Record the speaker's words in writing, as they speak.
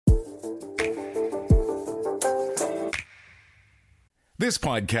This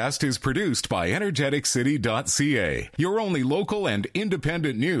podcast is produced by energeticcity.ca, your only local and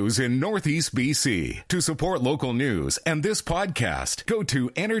independent news in Northeast BC. To support local news and this podcast, go to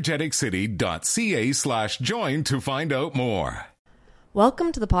energeticcity.ca/join to find out more.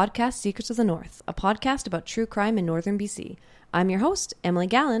 Welcome to the podcast Secrets of the North, a podcast about true crime in northern BC. I'm your host, Emily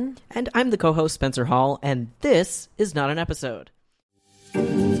Gallen. And I'm the co-host, Spencer Hall, and this is not an episode.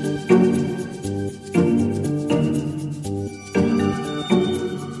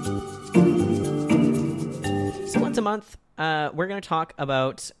 So once a month, we're going to talk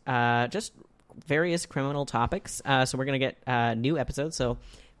about just various criminal topics. So we're going to get new episodes. So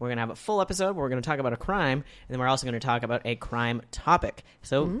we're going to have a full episode where we're going to talk about a crime, and then we're also going to talk about a crime topic.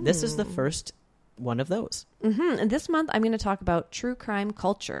 So this is the first one of those. And this month, I'm going to talk about true crime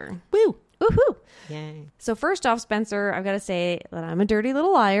culture. Woo! Woohoo! Yay. So first off, Spencer, I've got to say that I'm a dirty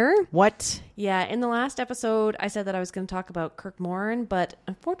little liar. What? Yeah, in the last episode, I said that I was going to talk about Kirkmoran, but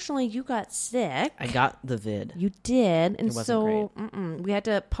unfortunately, you got sick. I got the vid. You did, and It wasn't so we had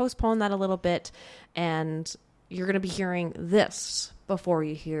to postpone that a little bit, and you're going to be hearing this before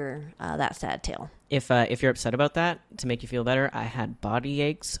you hear that sad tale. If you're upset about that, to make you feel better, I had body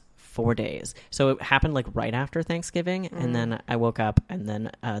aches 4 days. So it happened like right after Thanksgiving, and then I woke up, and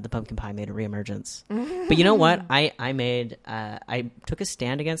then the pumpkin pie made a reemergence. But you know what? I took a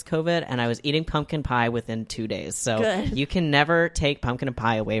stand against COVID, and I was eating pumpkin pie within 2 days. So Good. You can never take pumpkin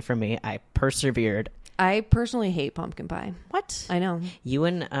pie away from me. I persevered. I personally hate pumpkin pie. What? I know. You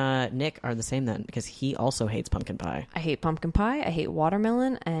and Nick are the same then, because he also hates pumpkin pie. I hate pumpkin pie. I hate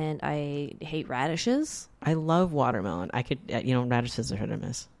watermelon, and I hate radishes. I love watermelon. I could, radishes are hit or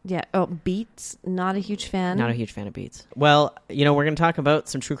miss. Yeah. Oh, beets. Not a huge fan. Not a huge fan of beets. Well, we're going to talk about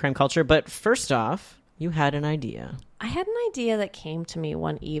some true crime culture, but first off, you had an idea. I had an idea that came to me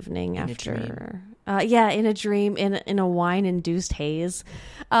one evening In a after. dream. In a dream, in a wine-induced haze.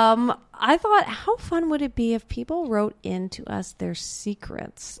 I thought, how fun would it be if people wrote into us their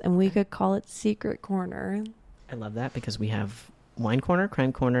secrets, and we could call it Secret Corner. I love that because we have Wine Corner,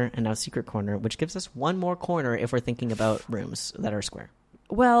 Crime Corner, and now Secret Corner, which gives us one more corner if we're thinking about rooms that are square.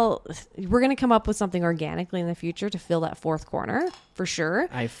 Well, we're going to come up with something organically in the future to fill that fourth corner, for sure.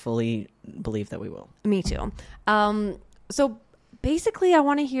 I fully believe that we will. Me too. So basically, I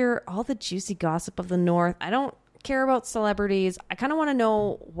want to hear all the juicy gossip of the North. I don't care about celebrities. I kind of want to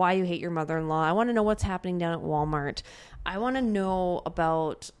know why you hate your mother-in-law. I want to know what's happening down at Walmart. I want to know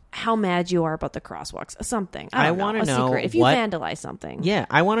about how mad you are about the crosswalks. Something. I want to a know secret. If you vandalize something. Yeah,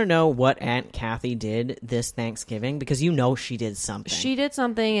 I want to know what Aunt Kathy did this Thanksgiving, because she did something. She did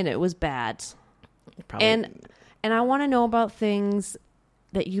something, and it was bad. Probably. And I want to know about things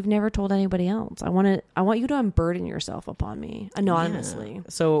that you've never told anybody else. I want you to unburden yourself upon me anonymously. Yeah.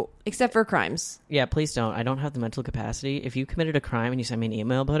 So, except for crimes. Yeah, please don't. I don't have the mental capacity. If you committed a crime and you send me an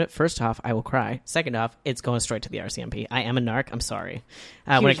email about it, first off, I will cry. Second off, it's going straight to the RCMP. I am a narc. I'm sorry.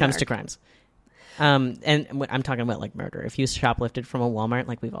 When it comes to crimes. And I'm talking about like murder. If you shoplifted from a Walmart,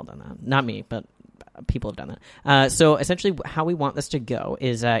 like we've all done that. Not me, but people have done that. So essentially how we want this to go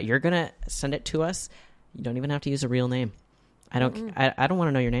is you're going to send it to us. You don't even have to use a real name. I don't want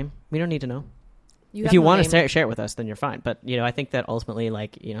to know your name. We don't need to know. If you want to share it with us, then you're fine. But, I think that ultimately, we're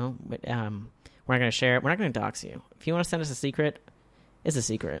not going to share it. We're not going to dox you. If you want to send us a secret, it's a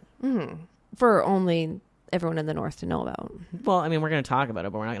secret. Mm-hmm. For only everyone in the North to know about. Well, I mean, we're going to talk about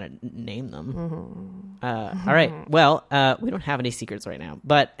it, but we're not going to name them. Mm-hmm. All right. Well, we don't have any secrets right now,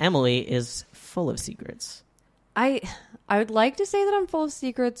 but Emily is full of secrets. I would like to say that I'm full of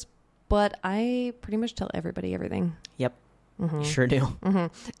secrets, but I pretty much tell everybody everything. Yep. Mm-hmm. Sure do. Mm-hmm.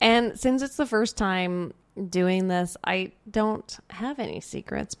 And since it's the first time doing this, I don't have any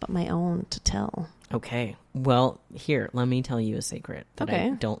secrets but my own to tell. Okay. Well, here, let me tell you a secret that I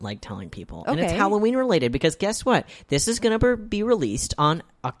don't like telling people. Okay. And it's Halloween related because guess what? This is going to be released on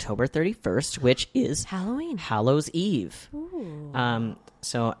October 31st, which is Halloween. Hallows Eve. Ooh.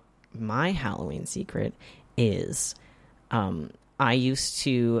 So my Halloween secret is I used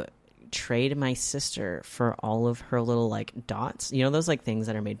to trade my sister for all of her little dots, those things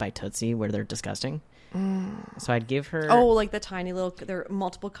that are made by Tootsie where they're disgusting. So I'd give her like the tiny little, they're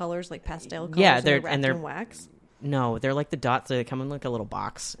multiple colors, like pastel colors. Yeah, they're wrapped in wax. No, they're like the dots. They come in like a little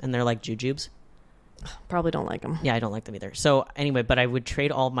box, and they're like jujubes. Probably don't like them. Yeah, I don't like them either. So anyway, but I would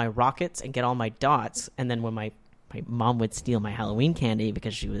trade all my rockets and get all my dots, and then when my mom would steal my Halloween candy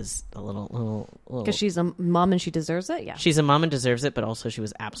because she was a little. Because she's a mom and she deserves it. Yeah, she's a mom and deserves it, but also she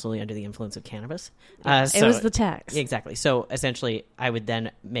was absolutely under the influence of cannabis. It was the tax. Exactly. So essentially, I would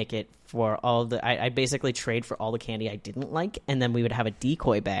then make it for all the. I basically trade for all the candy I didn't like, and then we would have a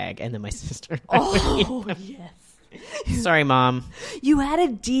decoy bag, and then my sister. Oh yes. Sorry, Mom. You had a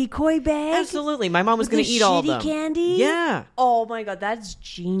decoy bag? Absolutely. My mom was With going to the eat all of shitty them. candy? Yeah. Oh my God, that's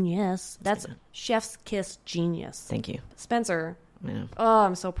genius. That's chef's kiss genius. Thank you. Spencer, Yeah. oh,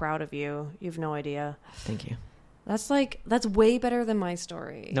 I'm so proud of you. You have no idea. Thank you. That's way better than my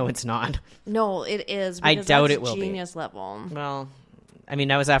story. No, it's not. No, it is. I because doubt that's it will be. genius level. Well, I mean,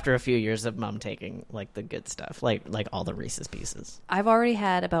 that was after a few years of Mom taking like the good stuff, like all the Reese's Pieces. I've already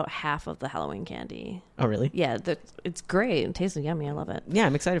had about half of the Halloween candy. Oh, really? Yeah, it's great. It tastes yummy. I love it. Yeah,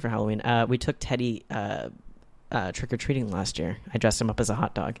 I'm excited for Halloween. We took Teddy trick or treating last year. I dressed him up as a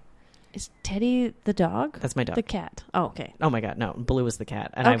hot dog. Is Teddy the dog? That's my dog. The cat. Oh, okay. Oh my God, no! Blue is the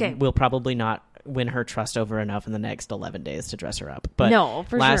cat, and Okay. I will probably not win her trust over enough in the next 11 days to dress her up. But No,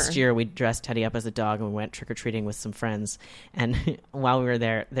 for last sure. year we dressed Teddy up as a dog and we went trick or treating with some friends. And while we were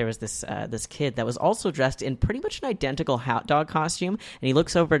there was this kid that was also dressed in pretty much an identical hot dog costume. And he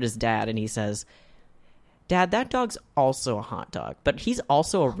looks over at his dad and he says, "Dad, that dog's also a hot dog, but he's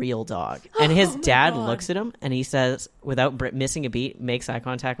also a real dog." And his dad God. looks at him and he says, without missing a beat, makes eye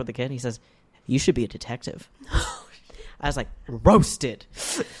contact with the kid. And he says, "You should be a detective." I was like, roasted.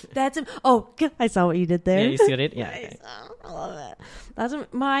 That's him. Oh, I saw what you did there. Yeah, you see what it? Yeah. Okay. I love it. That's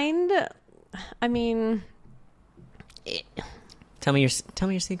mind. I mean, Tell me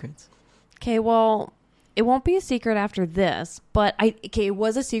your secrets. okay. Well, it won't be a secret after this, but it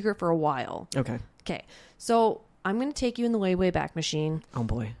was a secret for a while. Okay. Okay, so I'm gonna take you in the way back machine, Oh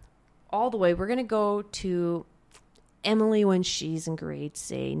boy. all the way. We're gonna go to Emily when she's in grade,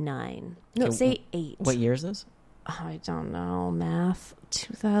 say 9. No, Okay, say 8. What year is this? I don't know. Math.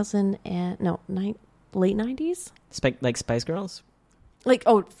 2000 and no, late 90s. Like Spice Girls? Like,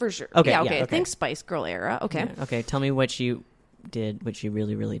 oh, for sure. Okay, Yeah, yeah, okay. I okay. think Spice Girl era. Okay. Yeah, okay. Tell me what you did, what you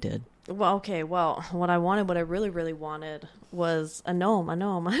really, really did. Well, okay. Well, what I really, really wanted was a gnome. A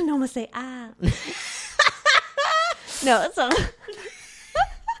gnome would say, ah. No, so.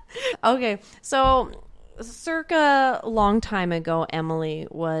 Okay. So, circa a long time ago, Emily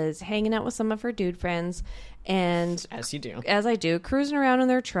was hanging out with some of her dude friends. And As you do. as I do, cruising around in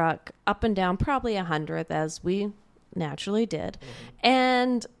their truck, up and down, probably 100th, as we naturally did.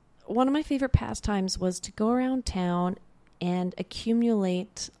 And one of my favorite pastimes was to go around town and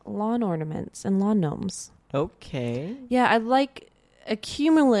accumulate lawn ornaments and lawn gnomes. Okay. Yeah, I like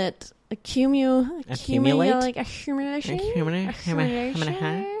accumulation. Accumulate? Accumulation.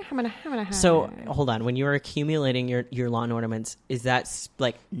 So, hold on. When you were accumulating your lawn ornaments, is that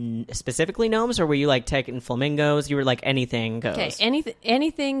like specifically gnomes, or were you like taking flamingos? You were like anything goes. Okay,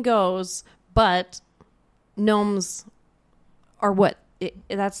 anything goes, but gnomes are what?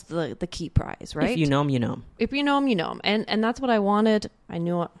 That's the key prize, right? If you know them, you know them. If you know them, you know them, and that's what I wanted. I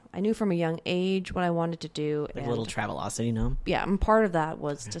knew from a young age what I wanted to do. Like and a little Travelocity gnome. yeah, and part of that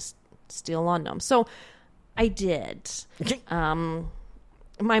was to steal lawn gnomes. So I did.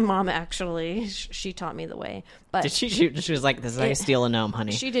 My mom actually, she taught me the way. But Did she was like, "This is how you steal a gnome,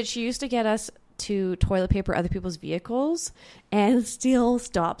 honey." she did. She used to get us to toilet paper other people's vehicles and steal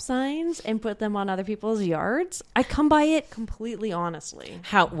stop signs and put them on other people's yards. I come by it completely honestly.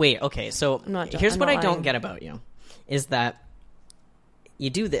 How? Wait. Okay. So here's I'm what not I don't lying. get about you, is that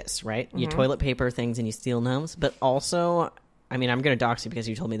you do this, right? You Mm-hmm. toilet paper things and you steal gnomes, but also, I mean, I'm going to dox you because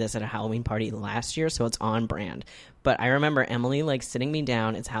you told me this at a Halloween party last year, so it's on brand. But I remember Emily like sitting me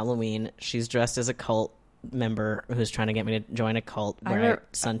down. It's Halloween. She's dressed as a cult member who's trying to get me to join a cult where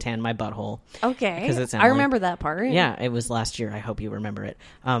I suntan my butthole. Okay, Because it's I Emily. remember that part. Yeah, it was last year. I hope you remember it.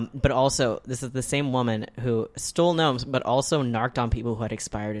 But also, this is the same woman who stole gnomes, but also narked on people who had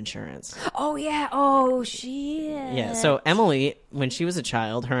expired insurance. Oh yeah. Oh shit. Yeah, so Emily, when she was a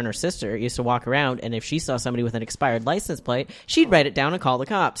child, her and her sister used to walk around, and if she saw somebody with an expired license plate, she'd write it down and call the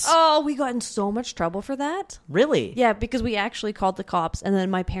cops. Oh, we got in so much trouble for that. Really? Yeah, because we actually called the cops, and then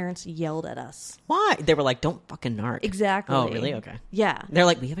my parents yelled at us. Why? They were like, "Don't fucking narc." Exactly. Oh, really? Okay. Yeah. They're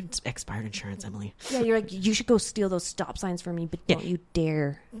like, "We have expired insurance, Emily." Yeah, you're like, you should go steal those stop signs for me, but don't you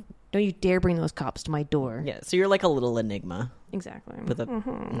dare. Don't you dare bring those cops to my door. Yeah, so you're like a little enigma Exactly. with a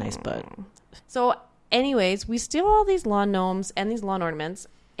nice butt. So, anyways, we steal all these lawn gnomes and these lawn ornaments,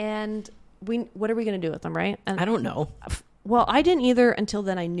 and what are we going to do with them, right? And I don't know. well, I didn't either until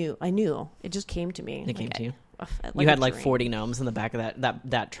then. I knew. It just came to me. It came to you. Like You had a like dream. 40 gnomes in the back of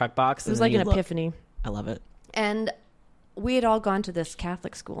that truck box. It was like an epiphany. I love it. And we had all gone to this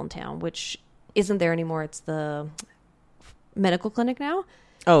Catholic school in town, which isn't there anymore. It's the medical clinic now.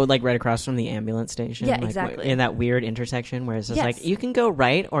 Oh, like right across from the ambulance station? Yeah, like, exactly. In that weird intersection where it's just Yes. like, you can go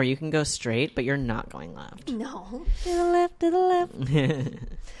right or you can go straight, but you're not going left. No. To the left.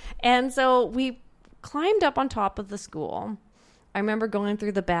 And so we climbed up on top of the school, I remember going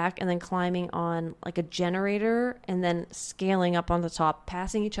through the back and then climbing on like a generator and then scaling up on the top,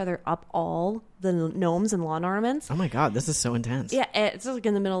 passing each other up all the gnomes and lawn ornaments. Oh my God, this is so intense. Yeah, it's like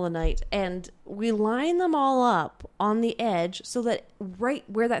in the middle of the night. And we line them all up on the edge so that right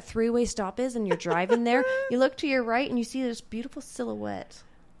where that three-way stop is and you're driving there, you look to your right and you see this beautiful silhouette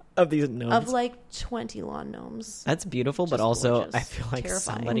Of these gnomes. of like 20 lawn gnomes. That's beautiful, but Just also gorgeous. I feel like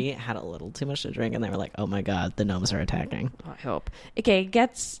Terrifying. somebody had a little too much to drink and they were like, oh my God, the gnomes are attacking. I hope. Okay, it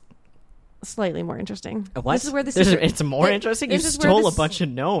gets slightly more interesting. What? This is where the secret, It's more interesting? You this is where stole a this- bunch of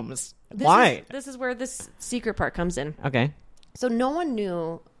gnomes. this Why? This is where this secret part comes in. Okay. So no one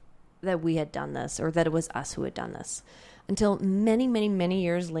knew that we had done this or that it was us who had done this until many, many, many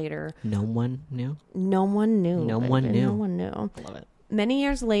years later. No one knew? No one knew. No one knew. No one knew. Love it. Many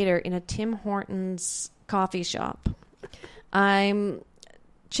years later, in a Tim Hortons coffee shop, I'm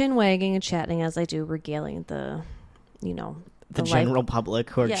chin wagging and chatting as I do, regaling the The life- general public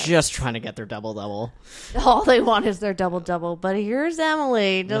who are Yes. just trying to get their double-double. All they want is their double. But here's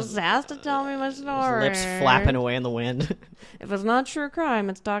Emily, just has to tell me my story. Lips flapping away in the wind. If it's not true crime,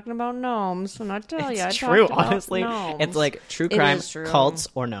 it's talking about gnomes. And I tell you, I It's true, talked about honestly. gnomes. It's like true It crime, is true. cults,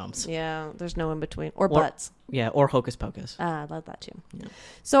 or gnomes. Yeah, there's no in between. Or butts. Yeah, or hocus pocus. I love that too. Yeah.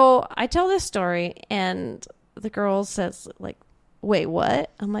 So I tell this story, and the girl says, like, wait, what?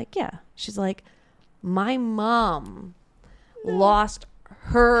 I'm like, yeah. She's like, my mom lost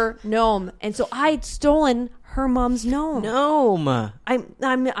her gnome, and so I'd stolen her mom's gnome. Gnome.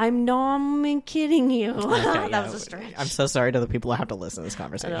 I'm not kidding you. Okay, That was a stretch. I'm so sorry to the people who have to listen to this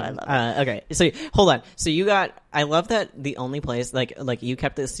conversation. I love Okay, so hold on. So you got. I love that the only place like you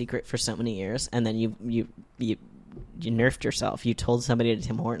kept this secret for so many years, and then you nerfed yourself. You told somebody to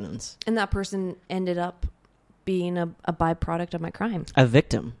Tim Hortons. And that person ended up being a byproduct of my crime. A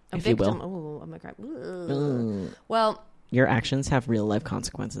victim, A if victim. you will. Ooh, of my crime. Ooh. Mm. Well, Your actions have real life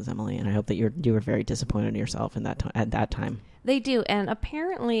consequences, Emily, and I hope that you were very disappointed in yourself in that at that time. they do. And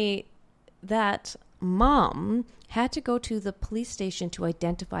apparently that mom had to go to the police station to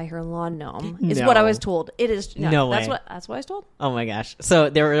identify her lawn gnome, is No. what I was told. It is. No that's way. That's what I was told. Oh my gosh! So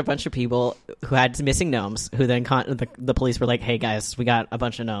there were a bunch of people who had missing gnomes. Who then the police were like, "Hey guys, we got a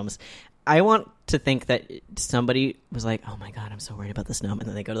bunch of gnomes." I want to think that somebody was like, "Oh my god, I'm so worried about this gnome," and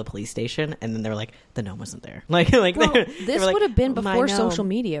then they go to the police station, and then they were like, "The gnome wasn't there." Like Well, they this were like, would have been "My before gnome." social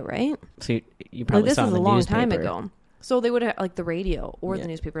media, right? So you Like probably this saw was in a the long time newspaper. ago. So they would have like the radio or Yeah. the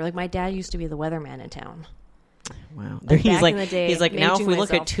newspaper. Like my dad used to be the weatherman in town. Wow. Like He's back like, in the day, he's like, now if managing we look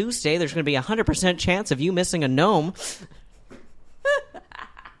myself. at Tuesday, there's going to be 100% chance of you missing a gnome.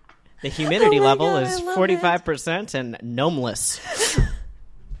 The humidity Oh my level God, is I love 45% and gnomeless.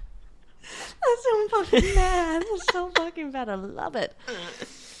 That's so fucking bad. That's so fucking bad. I love it.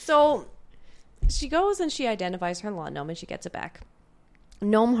 So she goes and she identifies her lawn gnome and she gets it back.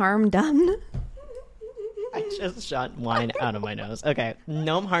 Gnome harm done. I just shot wine out of my nose. Okay,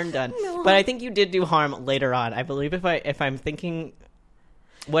 gnome harm done. No. But I think you did do harm later on. I believe if I'm thinking,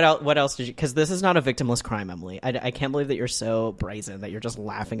 what else did you? Because this is not a victimless crime, Emily. I can't believe that you're so brazen that you're just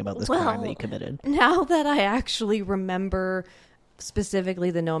laughing about this crime that you committed. Now that I actually remember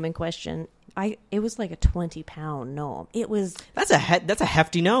specifically the gnome in question, it was like a 20-pound gnome. It was. That's a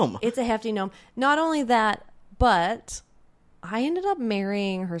hefty gnome. It's a hefty gnome. Not only that, but I ended up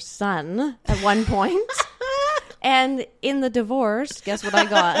marrying her son at one point. And in the divorce, guess what I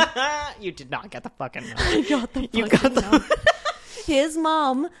got? You did not get the fucking gnome. I got the You fucking got the- gnome. His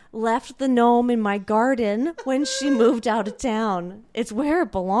mom left the gnome in my garden when she moved out of town. It's where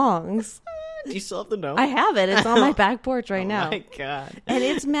it belongs. Do you still have the gnome? I have it. It's on my back porch right now. Oh my god. And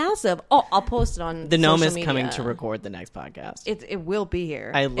it's massive. Oh, I'll post it on The gnome social is media. coming to record the next podcast. It will be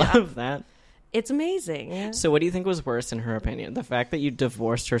here. I love that. It's amazing. So what do you think was worse in her opinion? The fact that you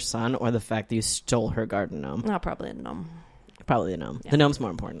divorced her son or the fact that you stole her garden gnome? Not probably a gnome. Probably the gnome. Yeah. The gnome's more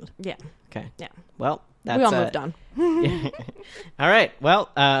important. Yeah. Okay. Yeah. Well, that's We all moved on. All right. Well,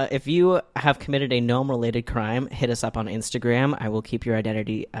 if you have committed a gnome-related crime, hit us up on Instagram. I will keep your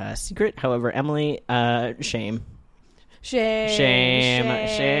identity secret. However, Emily, shame. Shame.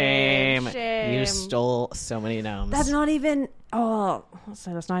 Shame. You stole so many gnomes. That's not even. Oh,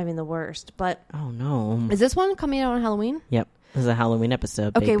 so that's not even the worst. But Oh, no. is this one coming out on Halloween? Yep. This is a Halloween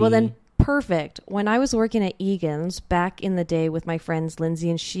episode, Okay, well baby. then, perfect. When I was working at Egan's back in the day with my friends Lindsay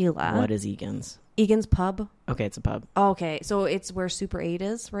and Sheila. What is Egan's? Egan's Pub. Okay, it's a pub. Oh, okay, so it's where Super 8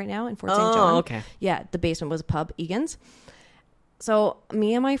 is right now in Fort St. Oh, John. okay. Yeah, the basement was a pub, Egan's. So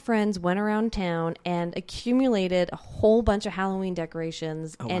me and my friends went around town and accumulated a whole bunch of Halloween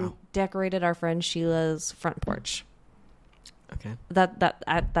decorations and wow. decorated our friend Sheila's front porch. Okay.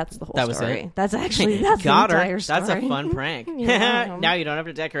 That's the whole That was story. it? That's actually that's Got the her. entire story. That's a fun prank. Yeah. Now you don't have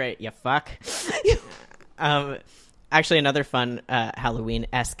to decorate, you fuck. Actually, another fun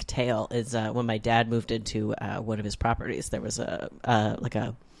Halloween-esque tale is when my dad moved into one of his properties. There was a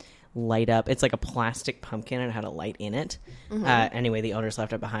light up. It's like a plastic pumpkin and it had a light in it. Anyway, the owners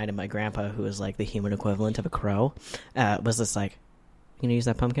left it behind, and my grandpa, who was like the human equivalent of a crow, was just like, "You gonna use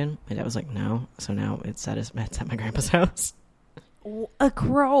that pumpkin?" My dad was like, "No." So now it's at my grandpa's house. A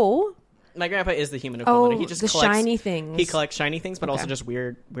crow? My grandpa is the human equivalent. Oh, He just the collects, shiny things. He collects shiny things, but also Okay. just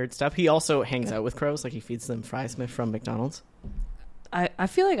weird stuff. He also hangs out with crows, like he feeds them fries from McDonald's. I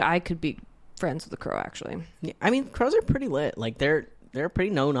feel like I could be friends with a crow, actually. Yeah, I mean, crows are pretty lit. Like they're a pretty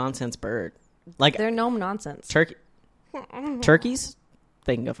no nonsense bird. Like They're no nonsense. turkeys,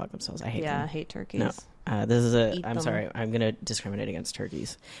 they can go fuck themselves. I hate them. I hate turkeys. No. This is Eat I'm them. sorry. I'm going to discriminate against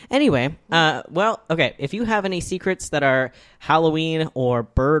turkeys. Anyway, well, okay. If you have any secrets that are Halloween or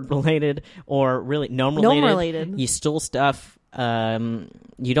bird related or really gnome related, you stole stuff,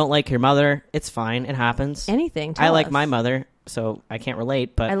 you don't like your mother, it's fine. It happens. Anything. I Tell like us. my mother, so I can't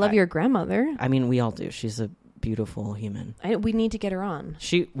relate, but I love your grandmother. I mean, we all do. She's a beautiful human. We need to get her on.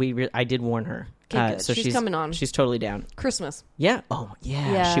 I did warn her. Okay, good. So She's coming on. She's totally down. Christmas. Yeah. Oh,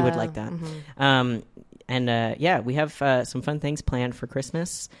 yeah. She would like that. Mm-hmm. We have some fun things planned for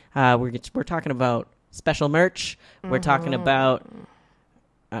Christmas. We're talking about special merch. We're talking about.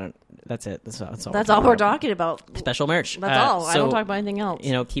 That's it. That's all. That's all we're talking about. Special merch. That's all. I don't talk about anything else.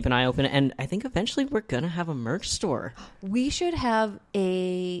 Keep an eye open, and I think eventually we're gonna have a merch store. We should have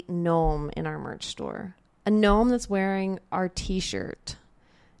a gnome in our merch store. A gnome that's wearing our T-shirt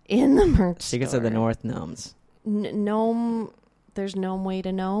in the merch Secrets store. of the North gnomes. Gnome. There's gnome way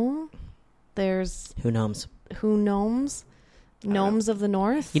to know. There's Who gnomes? who gnomes. Gnomes of the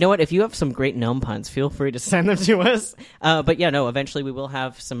North. You know what? If you have some great gnome puns, feel free to send them to us. But yeah, no, eventually we will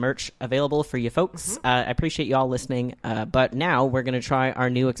have some merch available for you folks. I appreciate you all listening. But now we're going to try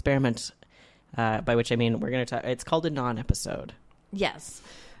our new experiment, by which I mean we're going to it's called a non-episode. Yes.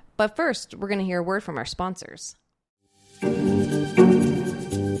 But first, we're going to hear a word from our sponsors.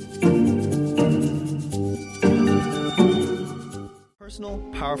 Personal,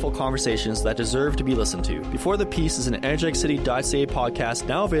 powerful conversations that deserve to be listened to. Before the Peace is an energeticcity.ca podcast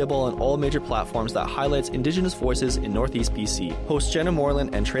now available on all major platforms that highlights Indigenous voices in Northeast BC. Hosts Jenna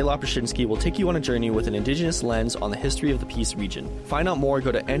Moreland and Trey Lopushinsky will take you on a journey with an Indigenous lens on the history of the Peace region. Find out more,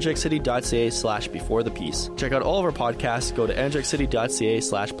 go to energeticcity.ca/before the peace. Check out all of our podcasts, go to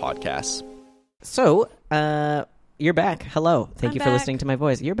energeticcity.ca/podcasts. So, you're back. Hello. Thank I'm you for back. listening to my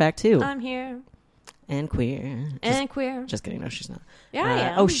voice. You're back too. I'm here. And queer. And queer. Just kidding. No, she's not. Yeah, I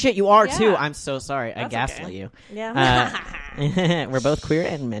am. Oh, shit, you are too. Yeah. I'm so sorry. I That's gaslit okay. you. Yeah. We're both queer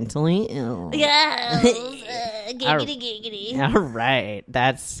and mentally ill. Yeah. Giggity. All right.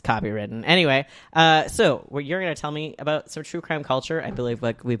 That's copywritten. Anyway, so you're going to tell me about some true crime culture. I believe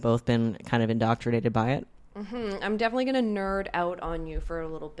we've both been kind of indoctrinated by it. I'm definitely going to nerd out on you for a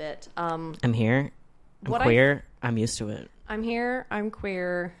little bit. I'm here. I'm What queer. I'm used to it. I'm here. I'm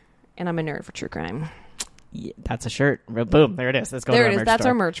queer. And I'm a nerd for true crime. Yeah, that's a shirt. Boom. There it is. Let's go There to it our is. merch That's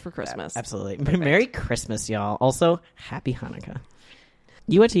store. our merch for Christmas. Absolutely. Merry Christmas, y'all. Also, happy Hanukkah.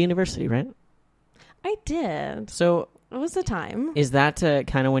 You went to university, right? I did. So It was the time. is that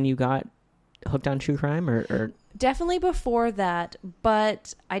kind of when you got hooked on true crime or Definitely before that,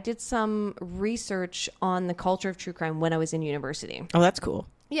 but I did some research on the culture of true crime when I was in university. Oh, that's cool.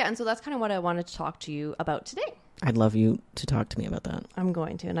 Yeah, and so that's kind of what I wanted to talk to you about today. I'd love you to talk to me about that. I'm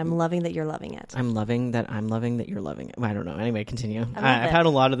going to, and I'm loving that you're loving it. I'm loving that you're loving it. I don't know. Anyway, continue. love I've it. had a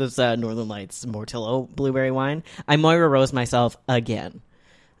lot of this Northern Lights Mortillo blueberry wine. I Moira Rose myself again.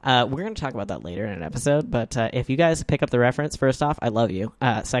 We're going to talk about that later in an episode, but if you guys pick up the reference, first off, I love you.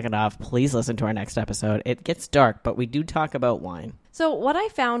 Second off, please listen to our next episode. It gets dark, but we do talk about wine. So what I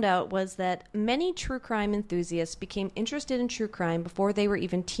found out was that many true crime enthusiasts became interested in true crime before they were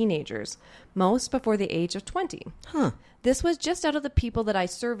even teenagers, most before the age of 20. Huh. This was just out of the people that I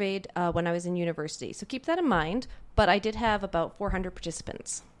surveyed when I was in university, so keep that in mind, but I did have about 400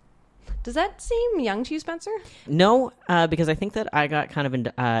 participants. Does that seem young to you, Spencer? No, because I think that I got kind of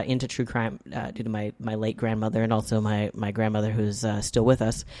into true crime due to my late grandmother and also my grandmother who's still with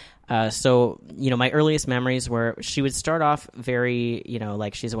us. So, my earliest memories were she would start off very,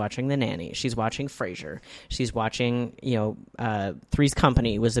 like she's watching The Nanny. She's watching Frasier. She's watching, Three's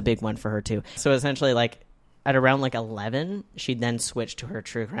Company was a big one for her too. So essentially like at around like 11, she'd then switch to her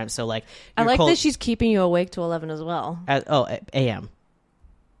true crime. So like I like that she's keeping you awake to 11 as well. AM.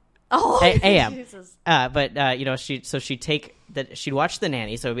 Oh, AM. Jesus. She'd take that. She'd watch The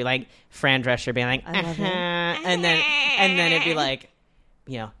Nanny, so it'd be like Fran Drescher being like, I love it. and then it'd be like,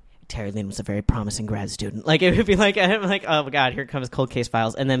 you know, Terry Lynn was a very promising grad student. Like, it would be like, I'm like, oh my God, here comes Cold Case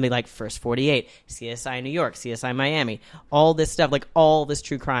Files. And then be like, First 48, CSI New York, CSI Miami, all this stuff, like all this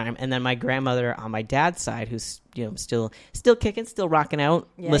true crime. And then my grandmother on my dad's side, who's, you know, still kicking, still rocking out,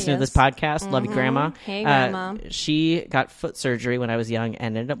 listening to this podcast. Love you, Grandma. Hey, Grandma. She got foot surgery when I was young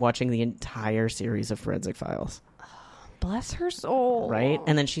and ended up watching the entire series of Forensic Files. Bless her soul. Right?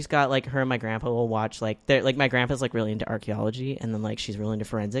 And then she's got, like, her and my grandpa will watch, like, they're like, my grandpa's, like, really into archaeology, and then, like, she's really into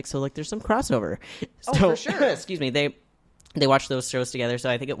forensics, so, like, there's some crossover. Oh, So, for sure. excuse me, they watch those shows together. So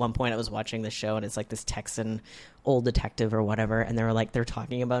I think at one point I was watching the show, and it's like this Texan old detective or whatever, and they're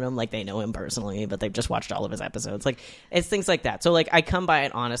talking about him like they know him personally, but they've just watched all of his episodes. Like, it's things like that. So, like, I come by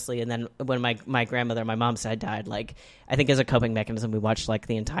it honestly, and then when my grandmother, my mom's side, died, like, I think as a coping mechanism, we watched like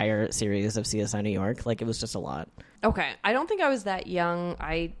the entire series of CSI New York. Like, it was just a lot. Okay, I don't think I was that young.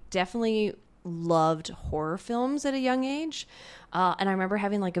 I definitely loved horror films at a young age. And I remember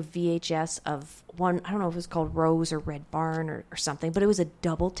having like a VHS of one, I don't know if it was called Rose or Red Barn or something, but it was a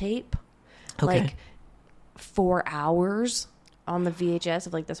double tape. Okay. Like 4 hours on the VHS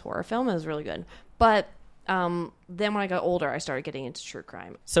of like this horror film. It was really good. But then when I got older, I started getting into true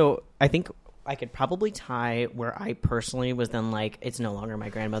crime. So I think I could probably tie where I personally was then like, it's no longer my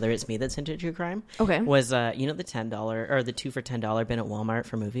grandmother, it's me that's into true crime. Okay. Was, you know, the $10 or the 2 for $10 bin at Walmart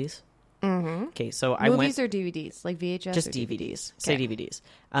for movies? Mm-hmm. Okay, so I went... Movies or DVDs? Like VHS? Just or DVDs. Okay. Say DVDs.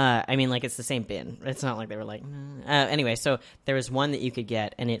 I mean, like, it's the same bin. It's not like they were like... anyway, so there was one that you could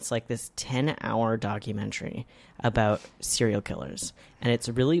get, and it's like this 10-hour documentary about serial killers. And it's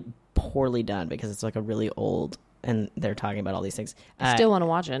really poorly done because it's like a really old... And they're talking about all these things. I still want to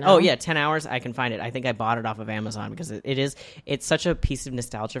watch it now. Oh, yeah, 10 hours, I can find it. I think I bought it off of Amazon because it's such a piece of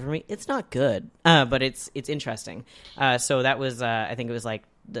nostalgia for me. It's not good, but it's interesting. So that was, I think it was like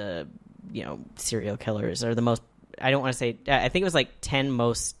the, you know, serial killers or the most, I don't want to say, I think it was like 10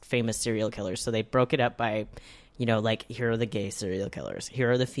 most famous serial killers. So they broke it up by, you know, like, here are the gay serial killers.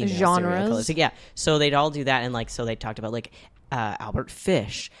 Here are the female serial killers. Yeah. So they'd all do that. And like, so they talked about like Albert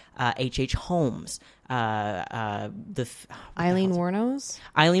Fish, H.H. Holmes, Eileen Wuornos?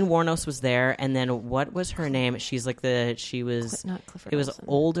 Eileen Wuornos was there, and then what was her name? She's like she was. Not Clifford It was Olsen.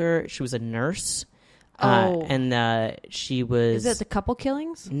 older. She was a nurse. Oh. And she was. Is it the couple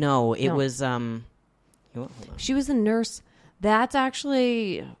killings? No, it No. was. You know what? Hold on. She was a nurse. That's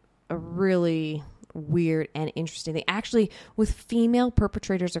actually a really weird and interesting thing. Actually, with female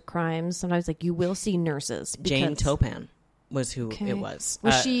perpetrators of crimes, sometimes like you will see nurses. Jane because- Topan was who Okay. it was.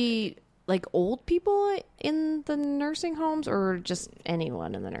 Was she like old people in the nursing homes, or just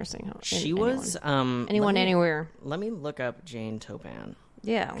anyone in the nursing home? She was. Anyone, anywhere. Let me look up Jane Topan.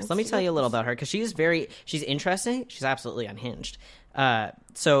 Yeah. Let me tell you a little about her because she's interesting. She's absolutely unhinged.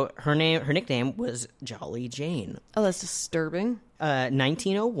 So her nickname was Jolly Jane. Oh, that's disturbing.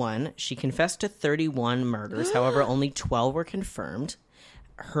 1901, she confessed to 31 murders. However, only 12 were confirmed.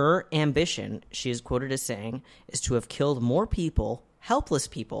 Her ambition, she is quoted as saying, is to have killed more people, helpless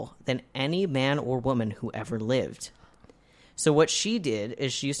people, than any man or woman who ever lived. So what she did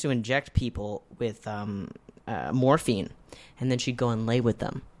is she used to inject people with morphine, and then she'd go and lay with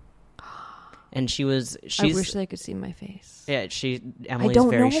them. And she's I wish they could see my face. yeah, Emily's I don't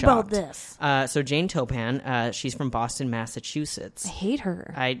very know shocked. about this. So Jane Topan, she's from Boston, Massachusetts. I hate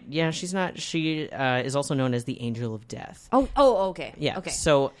her. She's not. She is also known as the Angel of Death. Oh, okay. Yeah. Okay.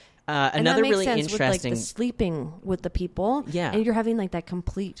 So And that another makes really sense interesting. with, like, the sleeping with the people. Yeah. And you're having like that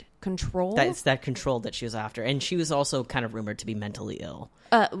complete control. That's that control that she was after, and she was also kind of rumored to be mentally ill.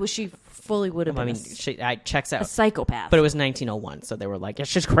 Was she fully would have I been mean, checks a out. psychopath? But it was 1901, so they were like, yeah,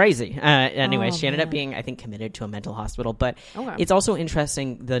 she's crazy. Anyway, Oh, she ended up man. being, I think, committed to a mental hospital. But Okay. it's also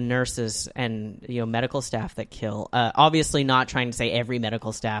interesting the nurses and medical staff that kill. Obviously, not trying to say every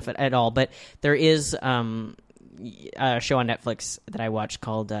medical staff at all, but there is a show on Netflix that I watched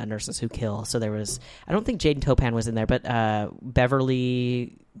called Nurses Who Kill. So there was, I don't think Jane Topan was in there, but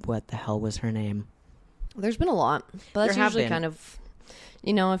Beverly, what the hell was her name? There's been a lot, but that's There have usually been. kind of,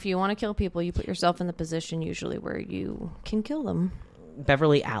 if you want to kill people, you put yourself in the position usually where you can kill them.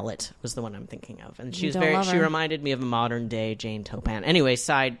 Beverly Allett was the one I'm thinking of, and she was Don't love she her. reminded me of a modern day Jane Topan. Anyway,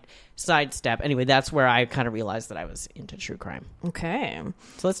 sidestep. Anyway, that's where I kind of realized that I was into true crime. Okay.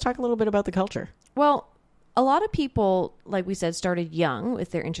 So let's talk a little bit about the culture. Well, a lot of people, like we said, started young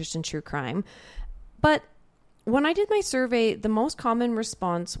with their interest in true crime. But when I did my survey, the most common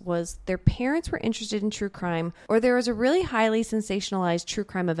response was their parents were interested in true crime, or there was a really highly sensationalized true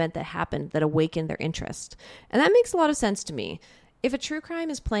crime event that happened that awakened their interest. And that makes a lot of sense to me. If a true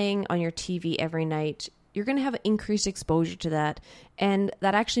crime is playing on your TV every night, you're going to have increased exposure to that. And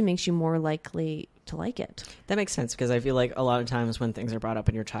that actually makes you more likely to like it. That makes sense, because I feel like a lot of times when things are brought up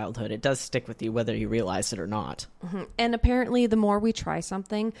in your childhood, it does stick with you whether you realize it or not. Mm-hmm. And apparently the more we try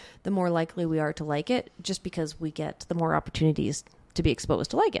something, the more likely we are to like it, just because we get the more opportunities to be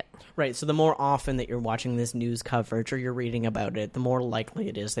exposed to like it. Right. So the more often that you're watching this news coverage or you're reading about it, the more likely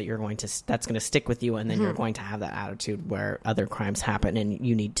it is that that's going to stick with you, and then you're going to have that attitude where other crimes happen and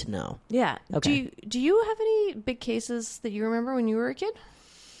you need to know. Yeah. Okay. Do you have any big cases that you remember when you were a kid?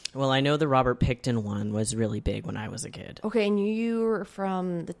 Well, I know the Robert Pickton one was really big when I was a kid. Okay, and you were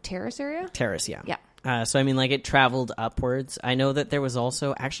from the Terrace area? Terrace, yeah. Yeah. So, I mean, like, it traveled upwards. I know that there was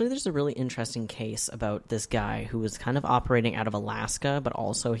also... Actually, there's a really interesting case about this guy who was kind of operating out of Alaska, but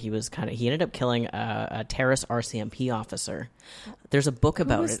also he ended up killing a Terrace RCMP officer. There's a book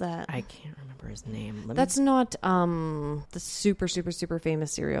about it. Who was that? I can't remember his name. That's not the super, super, super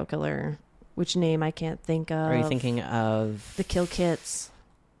famous serial killer, which name I can't think of. Are you thinking of... The Kill Kits.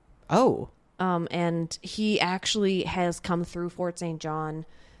 Oh. And he actually has come through Fort St. John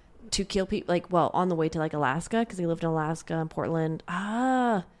to kill people, on the way to Alaska, because he lived in Alaska and Portland.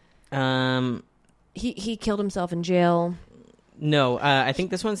 He killed himself in jail. No, I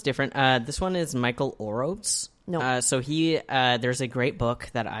think this one's different. This one is Michael Orovitz. No. So there's a great book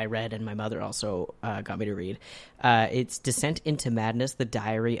that I read, and my mother also got me to read. It's Descent into Madness: The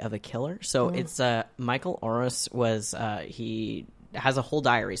Diary of a Killer. So it's Michael Orovitz he has a whole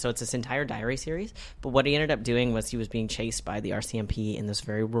diary, so it's this entire diary series. But what he ended up doing was he was being chased by the RCMP in this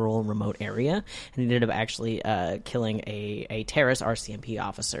very rural, remote area, and he ended up actually killing a Terrace RCMP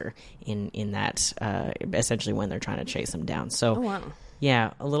officer in that essentially when they're trying to chase him down. So, oh, wow.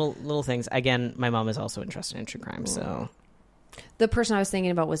 Yeah, little things. Again, my mom is also interested in true crime, so the person I was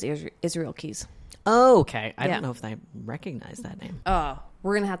thinking about was Israel Keys. Oh, okay. I don't know if I recognize that name. Oh,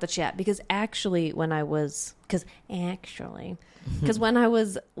 we're gonna have to chat because when I was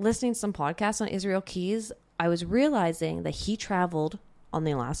listening to some podcasts on Israel Keys, I was realizing that he traveled on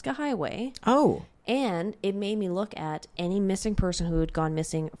the Alaska Highway. Oh. And it made me look at any missing person who had gone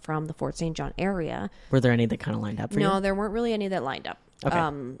missing from the Fort St. John area. Were there any that kind of lined up for you? No, there weren't really any that lined up. Okay.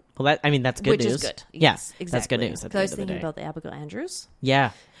 Well, that's good which news. Which is good. Yes, exactly. That's good news. Because I was thinking about the Abigail Andrews.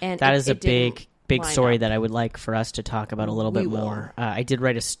 Yeah. And that is a big story up. that I would like for us to talk about a little bit more. I did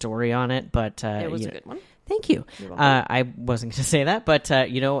write a story on it, but... it was a good one. Thank you. I wasn't going to say that, but,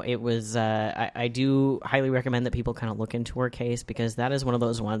 it was... I do highly recommend that people kind of look into her case, because that is one of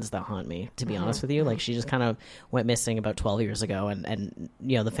those ones that haunt me, to be honest with you. Like, she just kind of went missing about 12 years ago, and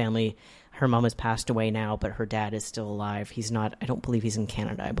the family... Her mom has passed away now, but her dad is still alive. He's not... I don't believe he's in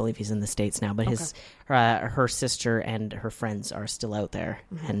Canada. I believe he's in the States now. But her sister and her friends are still out there,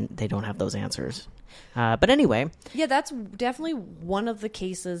 and they don't have those answers. But anyway... Yeah, that's definitely one of the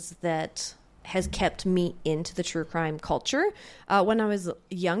cases that has kept me into the true crime culture. When I was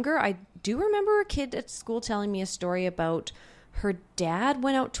younger, I do remember a kid at school telling me a story about her dad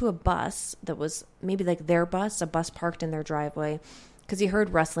went out to a bus that was maybe their bus, a bus parked in their driveway, because he heard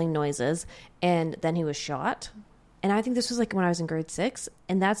rustling noises, and then he was shot. And I think this was when I was in grade 6,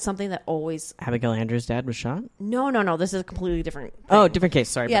 and that's something that always... Abigail Andrews' dad was shot? No, this is a completely different thing. Oh, different case,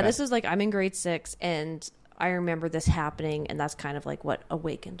 sorry. Yeah, this is I'm in grade 6, and I remember this happening, and that's kind of what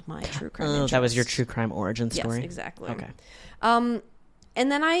awakened my true crime interest. That was your true crime origin story? Yes, exactly. Okay. And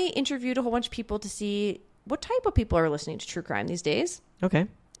then I interviewed a whole bunch of people to see what type of people are listening to true crime these days. Okay.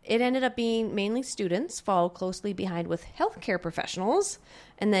 It ended up being mainly students, followed closely behind with healthcare professionals,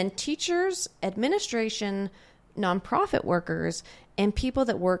 and then teachers, administration, nonprofit workers, and people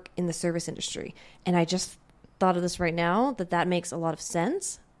that work in the service industry. And I just thought of this right now, that makes a lot of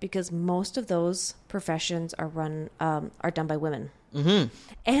sense, because most of those professions are done by women. Mm-hmm.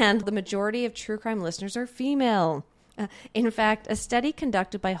 And the majority of true crime listeners are female. In fact, a study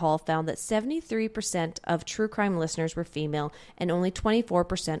conducted by Hall found that 73% of true crime listeners were female and only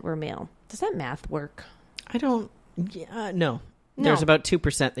 24% were male. Does that math work? I don't... No. There's about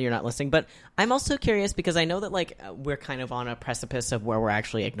 2% that you're not listening. But I'm also curious, because I know that we're kind of on a precipice of where we're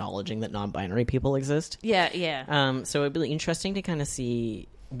actually acknowledging that non-binary people exist. Yeah. So it'd be interesting to kind of see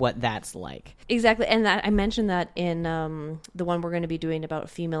what that's like. Exactly. And I mentioned that in the one we're going to be doing about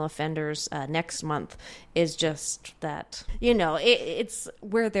female offenders next month, is just that, it's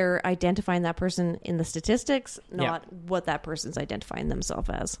where they're identifying that person in the statistics, not what that person's identifying themselves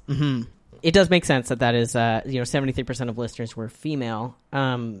as. Mm-hmm. It does make sense that is, 73% of listeners were female.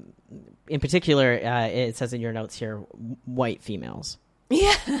 In particular, it says in your notes here, white females.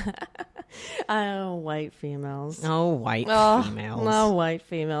 Yeah. Oh, white females. Oh, white females. No, white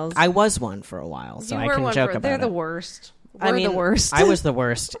females. I was one for a while, so I can joke about it. They're the worst. We're the worst. I was the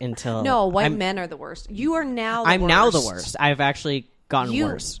worst until... No, white men are the worst. You are now the worst. I'm now the worst. I've actually gotten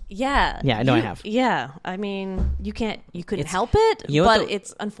worse. Yeah. Yeah, I know I have. Yeah. I mean, you couldn't help it, you know but what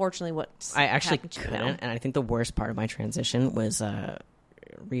it's unfortunately what's I actually happened to you couldn't, now. and I think the worst part of my transition was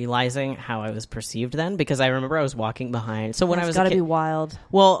realizing how I was perceived then, because I remember I was walking behind. So when I was got a to kid, be wild.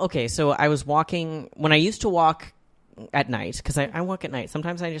 well, okay, so I was walking when I used to walk at night, because I walk at night.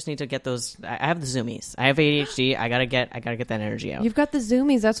 Sometimes I just need to get those. I have the zoomies. I have ADHD. I gotta get that energy out. You've got the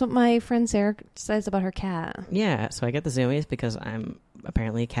zoomies. That's what my friend Sarah says about her cat. Yeah, so I get the zoomies because I'm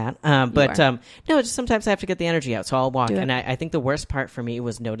apparently a cat. No, just sometimes I have to get the energy out, so I'll walk. And I think the worst part for me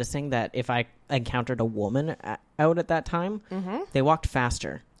was noticing that if I encountered a woman out at that time, they walked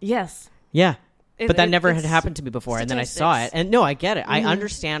faster. Yes. Yeah. But that never had happened to me before, statistics. and then I saw it. And no, I get it. I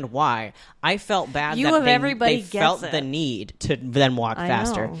understand why. I felt bad that they felt the need to then walk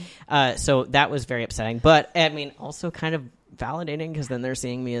faster. So that was very upsetting. But, I mean, also kind of validating, because then they're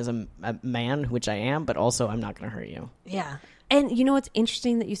seeing me as a man, which I am, but also I'm not going to hurt you. Yeah. And you know, it's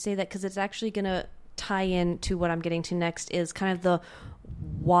interesting that you say that, because it's actually going to tie in to what I'm getting to next, is kind of the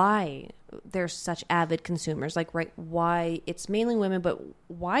why there's such avid consumers, like, right, why it's mainly women, but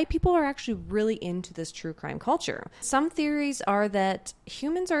why people are actually really into this true crime culture. Some theories are that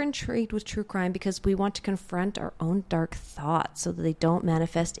humans are intrigued with true crime because we want to confront our own dark thoughts so that they don't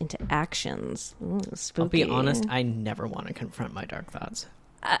manifest into actions. Ooh, spooky. I'll be honest, I never want to confront my dark thoughts.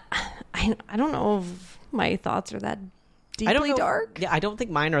 I don't know if my thoughts are that deeply dark. Yeah, I don't think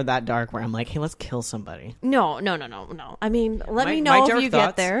mine are that dark where I'm like, hey, let's kill somebody. No. I mean, let me know if you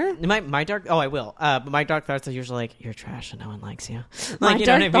get there. My dark... Oh, I will. But my dark thoughts are usually like, you're trash and no one likes you. My you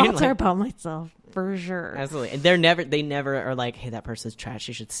dark know what I mean? thoughts are about myself, for sure. Absolutely. And they never are like, hey, that person's trash,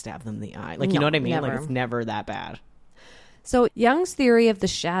 you should stab them in the eye. Like, you know what I mean? Never. Like, it's never that bad. So Jung's theory of the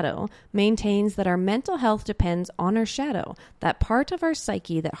shadow maintains that our mental health depends on our shadow, that part of our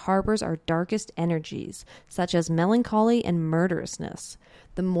psyche that harbors our darkest energies, such as melancholy and murderousness.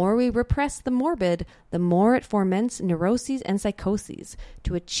 The more we repress the morbid, the more it foments neuroses and psychoses.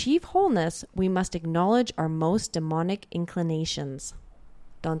 To achieve wholeness, we must acknowledge our most demonic inclinations.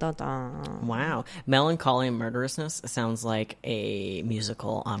 Dun, dun, dun. Wow. Melancholy and Murderousness sounds like a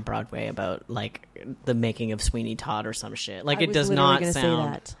musical on Broadway about, like, the making of Sweeney Todd or some shit. Like, it does not sound... say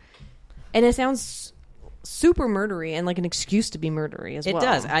that. And it sounds super murdery and like an excuse to be murdery as well. It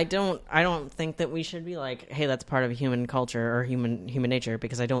does. I don't think that we should be like, hey, that's part of human culture or human nature,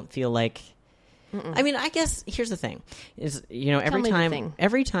 because I don't feel like... I mean, I guess here's the thing is, you know,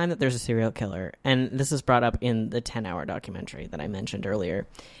 every time that there's a serial killer, and this is brought up in the 10-hour documentary that I mentioned earlier,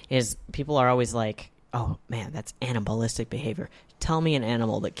 is people are always like, oh man, that's animalistic behavior. Tell me an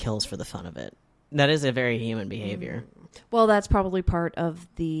animal that kills for the fun of it. That is a very human behavior. Well, that's probably part of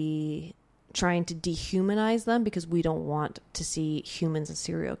the trying to dehumanize them, because we don't want to see humans as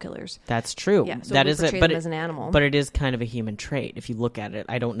serial killers. That's true. Yeah, so that we is portray it, but them as an animal. But it is kind of a human trait. If you look at it,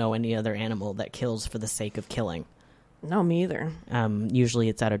 I don't know any other animal that kills for the sake of killing. No, me either. Usually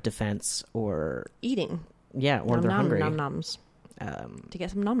it's out of defense or eating. Yeah, or they're hungry. Nom-noms. To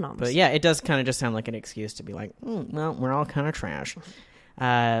get some nom-noms. But yeah, it does kind of just sound like an excuse to be like, well, we're all kind of trash.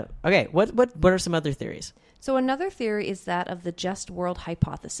 Okay, what are some other theories? So another theory is that of the just world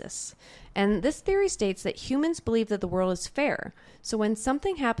hypothesis. And this theory states that humans believe that the world is fair. So when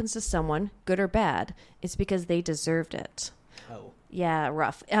something happens to someone, good or bad, it's because they deserved it. Oh. Yeah,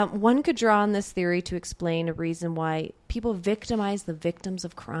 rough. One could draw on this theory to explain a reason why people victimize the victims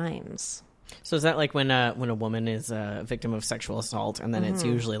of crimes. So is that like when a woman is a victim of sexual assault, and then it's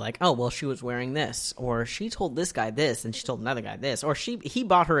usually like, oh, well, she was wearing this, or she told this guy this, and she told another guy this, or he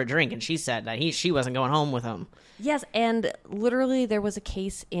bought her a drink and she said that she wasn't going home with him. Yes, and literally there was a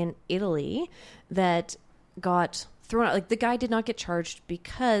case in Italy that got thrown out. Like, the guy did not get charged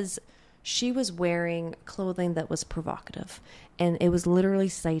because she was wearing clothing that was provocative, and it was literally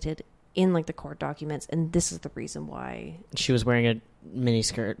cited in like the court documents, and this is the reason why. She was wearing a mini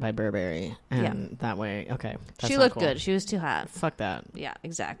skirt by Burberry, and that way, okay. She looked good. She was too hot. Fuck that. Yeah,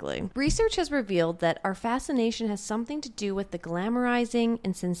 exactly. Research has revealed that our fascination has something to do with the glamorizing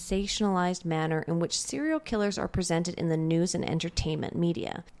and sensationalized manner in which serial killers are presented in the news and entertainment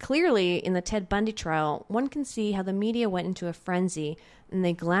media. Clearly, in the Ted Bundy trial, one can see how the media went into a frenzy and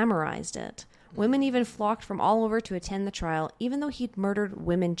they glamorized it. Women even flocked from all over to attend the trial, even though he'd murdered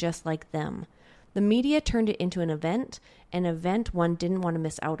women just like them. The media turned it into an event one didn't want to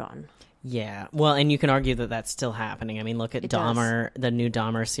miss out on. Yeah, well, and you can argue that that's still happening. I mean, look at Dahmer, the new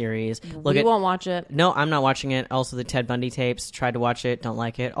Dahmer series. We won't watch it. No, I'm not watching it. Also, the Ted Bundy tapes. Tried to watch it, don't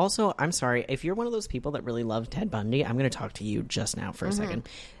like it. Also, I'm sorry, if you're one of those people that really love Ted Bundy, I'm going to talk to you just now for a second.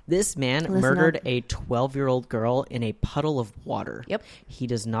 This man murdered a 12-year-old girl in a puddle of water. Yep. He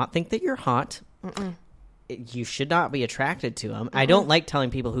does not think that you're hot. you should not be attracted to him. I don't like telling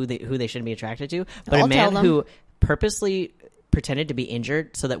people who they shouldn't be attracted to, but I'll a man tell them. who purposely pretended to be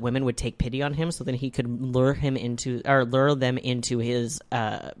injured so that women would take pity on him so then he could lure them into his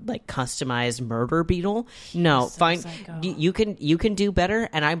like customized murder beetle. No, so fine. psycho. You can do better,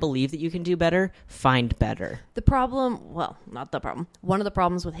 and I believe that you can do better. Find better. The problem, well, not the problem. One of the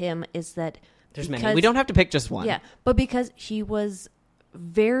problems with him is that There's many. We don't have to pick just one. Yeah, but because he was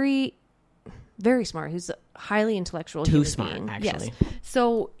very, very smart. He's a highly intellectual. Too human smart, being. actually. Yes.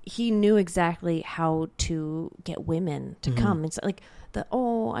 So he knew exactly how to get women to come. It's like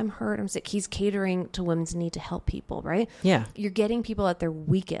I'm hurt, I'm sick. He's catering to women's need to help people, right? Yeah. You're getting people at their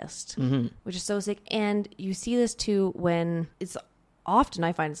weakest, which is so sick. And you see this too when it's often,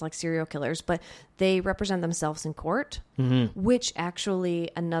 I find it's like serial killers, but they represent themselves in court, which actually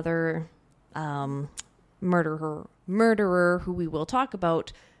another murderer who we will talk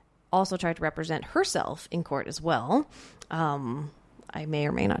about also tried to represent herself in court as well. I may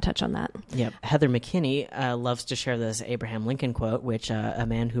or may not touch on that. Yep. Heather McKinney loves to share this Abraham Lincoln quote, which a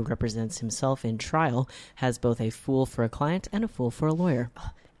man who represents himself in trial has both a fool for a client and a fool for a lawyer.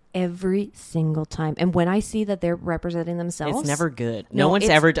 Every single time. And when I see that they're representing themselves, It's never good. No, No one's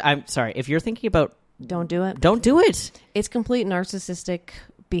it's- ever... I'm sorry. If you're thinking about... don't do it. Don't do it. It's complete narcissistic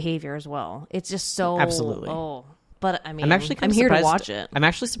behavior as well. It's just so... Absolutely. Oh, but I mean, I'm actually I'm here to surprised- watch it. I'm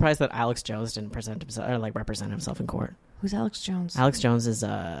actually surprised that Alex Jones didn't present himself or like represent himself in court. Who's Alex Jones? Alex Jones is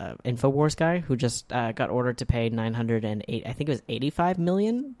a InfoWars guy who just got ordered to pay $908. I think it was $85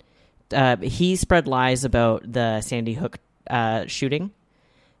 million. He spread lies about the Sandy Hook shooting.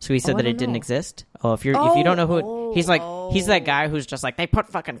 So he said I that it don't didn't know. exist. If you don't know who he's like, he's that guy who's just like, they put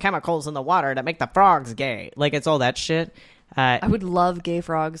fucking chemicals in the water to make the frogs gay. Like, it's all that shit. I would love gay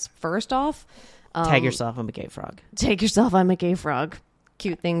frogs. First off, Tag yourself, I'm a gay frog. take yourself. I'm a gay frog.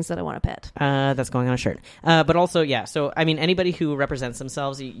 Cute things that I want to pet. That's going on a shirt. But also, yeah. So, I mean, anybody who represents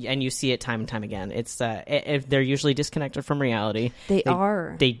themselves, and you see it time and time again, it's if they're usually disconnected from reality. They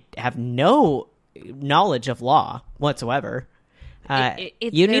are. They have no knowledge of law whatsoever.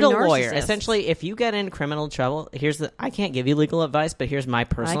 You need they're a lawyer. narcissists. Essentially, if you get in criminal trouble, I can't give you legal advice, but here's my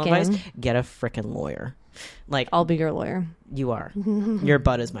personal I can. advice: get a frickin' lawyer. Like, I'll be your lawyer. you are. Your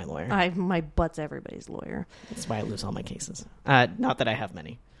butt is my lawyer. My butt's everybody's lawyer. That's why I lose all my cases. Not that I have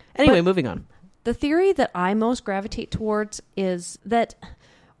many. Anyway, But- moving on. The theory that I most gravitate towards is that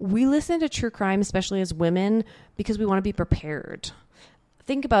we listen to true crime, especially as women, because we want to be prepared.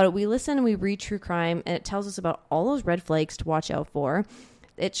 Think about it. We listen and we read true crime, and it tells us about all those red flags to watch out for.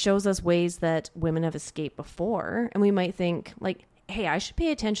 It shows us ways that women have escaped before, and we might think, like, hey, I should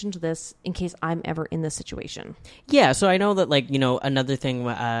pay attention to this in case I'm ever in this situation. Yeah, so I know that, like, another thing,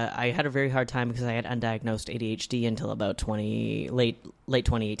 I had a very hard time because I had undiagnosed ADHD until about late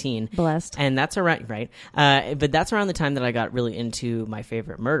 2018. Blessed. And that's around, right? But that's around the time that I got really into My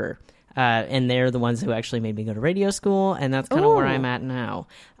Favorite Murder. And they're the ones who actually made me go to radio school, and that's kind of where I'm at now.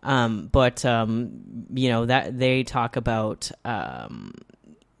 But that they talk about,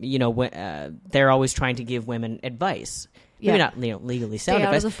 they're always trying to give women advice. Maybe not legally sound Stay out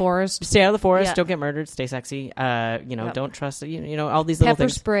advice. of the forest. Stay out of the forest. Yeah. Don't get murdered. Stay sexy. Yep. Don't trust. All these little Pepper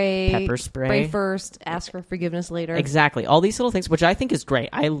things. spray. Pepper spray. Spray first. Ask for forgiveness later. Exactly. All these little things, which I think is great.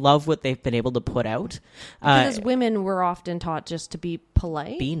 I love what they've been able to put out. Because as women, we're often taught just to be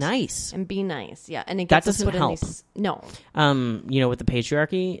polite. Be nice. And be nice. Yeah. And it That gets us doesn't put help. in these... No. With the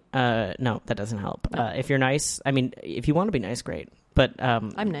patriarchy, no, that doesn't help. If you're nice, I mean, if you want to be nice, great. But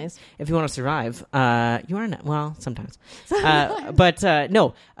I'm nice. If you want to survive, you are not. Well, sometimes. But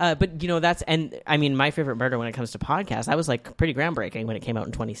that's, and I mean, My Favorite Murder when it comes to podcasts, I was like pretty groundbreaking when it came out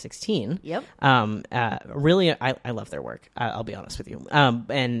in 2016. Yep. Really, I love their work. I'll be honest with you.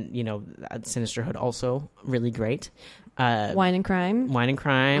 And Sinisterhood also really great. Wine and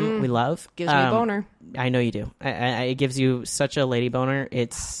Crime. We love. Gives me a boner. I know you do. It gives you such a lady boner.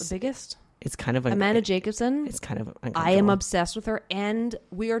 It's The biggest. It's kind of Amanda Jacobson. It's kind of I am uncomfortable. obsessed with her, and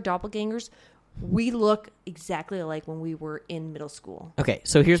we are doppelgangers. We look exactly alike when we were in middle school. Okay,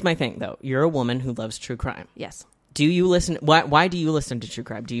 so here's my thing, though. You're a woman who loves true crime. Yes. Do you listen? Why do you listen to true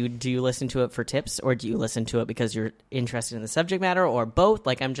crime? Do you listen to it for tips, or do you listen to it because you're interested in the subject matter, or both?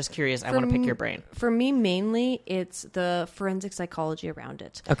 Like, I'm just curious. I want to pick your brain. For me, mainly, it's the forensic psychology around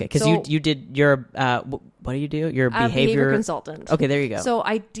it. Okay, because So- you did your what do you do? Your I'm a behavior consultant. Okay, there you go. So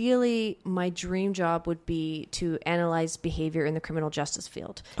ideally, my dream job would be to analyze behavior in the criminal justice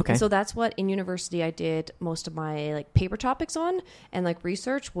field. Okay. And so that's what in university I did most of my like paper topics on, and like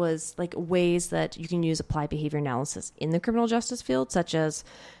research was like ways that you can use applied behavior analysis in the criminal justice field, such as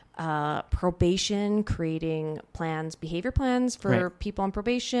probation, creating plans, behavior plans for people on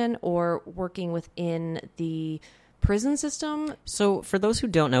probation, or working within the prison system. So for those who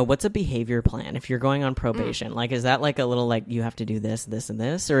don't know, what's a behavior plan? If you're going on probation, like, is that like a little like you have to do this, this, and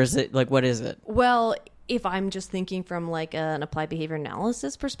this, or is it like, what is it? Well, if I'm just thinking from like an applied behavior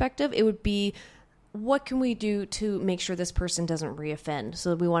analysis perspective, it would be, what can we do to make sure this person doesn't reoffend?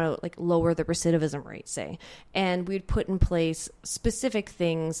 So we want to like lower the recidivism rate, say, and we'd put in place specific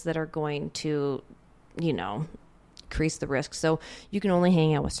things that are going to, you know, increase the risk. So you can only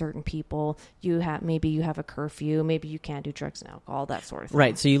hang out with certain people. Maybe you have a curfew. Maybe you can't do drugs and alcohol, that sort of thing.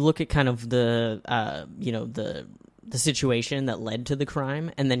 Right. So you look at kind of the, the situation that led to the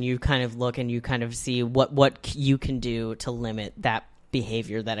crime, and then you kind of look and you kind of see what you can do to limit that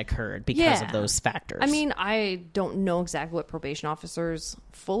behavior that occurred because of those factors. I mean, I don't know exactly what probation officers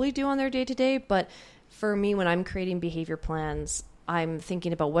fully do on their day-to-day, but for me, when I'm creating behavior plans, I'm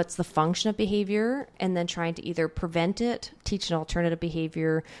thinking about what's the function of behavior and then trying to either prevent it, teach an alternative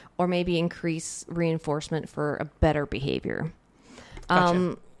behavior, or maybe increase reinforcement for a better behavior.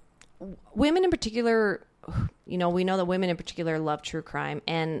 Gotcha. Women in particular, you know, we know that women in particular love true crime,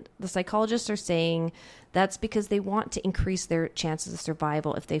 and the psychologists are saying that's because they want to increase their chances of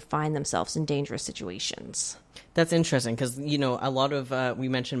survival if they find themselves in dangerous situations. That's interesting because, you know, a lot of, we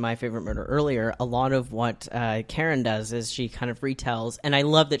mentioned My Favorite Murder earlier, a lot of what Karen does is she kind of retells, and I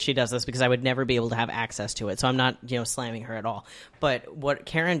love that she does this because I would never be able to have access to it, so I'm not, you know, slamming her at all. But what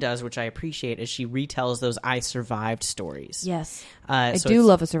Karen does, which I appreciate, is she retells those I survived stories. Yes. I do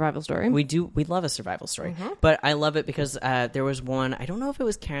love a survival story. We love a survival story. Mm-hmm. But I love it because there was one, I don't know if it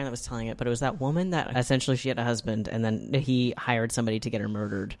was Karen that was telling it, but it was that woman that essentially she had a husband and then he hired somebody to get her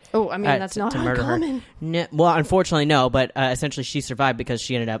murdered. Oh, I mean, that's not uncommon. No, well, unfortunately, no, but essentially she survived because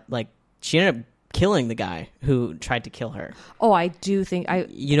she ended up killing the guy who tried to kill her. Oh, I do think I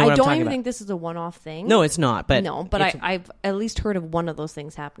don't even think this is a one-off thing. No, it's not. But I've at least heard of one of those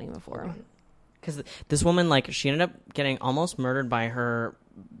things happening before. Because this woman, like, she ended up getting almost murdered by her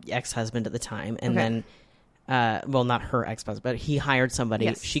ex-husband at the time, and then, well, not her ex-husband, but he hired somebody.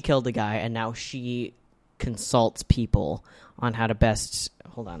 Yes. She killed the guy, and now she consults people on how to best.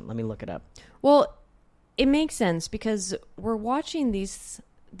 Hold on, let me look it up. Well, it makes sense because we're watching these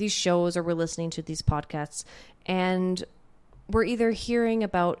shows or we're listening to these podcasts, and we're either hearing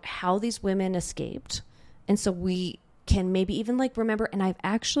about how these women escaped, and so we can maybe even like remember, and I've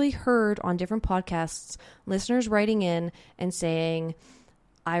actually heard on different podcasts listeners writing in and saying,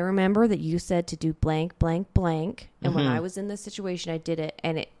 I remember that you said to do blank, blank, blank, and when I was in this situation I did it,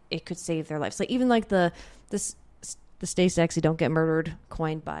 and it could save their lives. Like even like the Stay Sexy, Don't Get Murdered,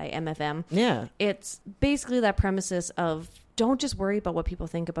 coined by MFM. Yeah. It's basically that premises of don't just worry about what people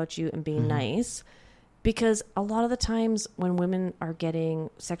think about you and being nice, because a lot of the times when women are getting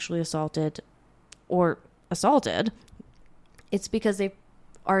sexually assaulted or assaulted, it's because they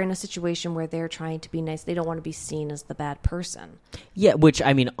are in a situation where they're trying to be nice. They don't want to be seen as the bad person. Yeah, which,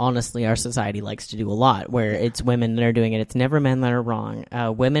 I mean, honestly, our society likes to do a lot, where it's women that are doing it. It's never men that are wrong.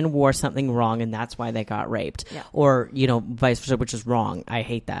 Women wore something wrong, and that's why they got raped. Yeah. Or, you know, vice versa, which is wrong. I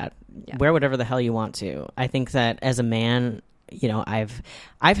hate that. Yeah. Wear whatever the hell you want to. I think that as a man, you know,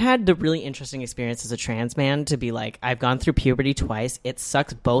 I've had the really interesting experience as a trans man to be like, I've gone through puberty twice. It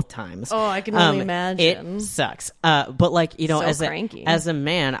sucks both times. Oh, I can only imagine. It sucks. But like, you know, so as a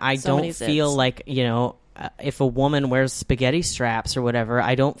man, I don't feel like, you know, if a woman wears spaghetti straps or whatever,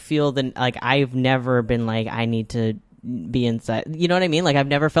 I don't feel like I've never been like, I need to be inside. You know what I mean? Like I've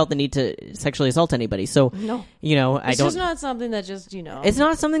never felt the need to sexually assault anybody. So, no. You know, it's just not something that just, you know. It's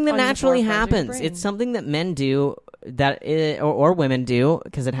not something that naturally happens. It's something that men do or women do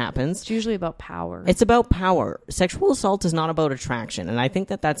because it happens. It's usually about power. It's about power. Sexual assault is not about attraction, and I think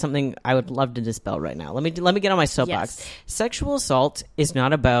that that's something I would love to dispel right now. Let me get on my soapbox. Yes. Sexual assault is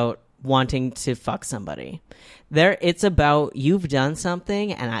not about wanting to fuck somebody. It's about you've done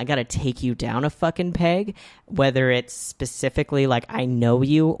something and I gotta take you down a fucking peg, whether it's specifically like I know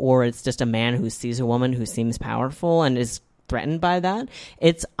you or it's just a man who sees a woman who seems powerful and is threatened by that.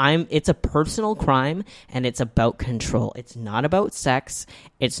 It's a personal crime, and it's about control. It's not about sex.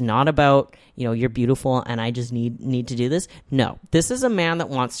 It's not about, you know, you're beautiful and I just need to do this. No, this is a man that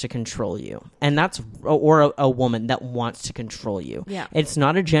wants to control you, and or a woman that wants to control you. Yeah. It's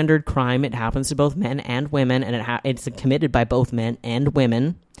not a gendered crime. It happens to both men and women, and it's committed by both men and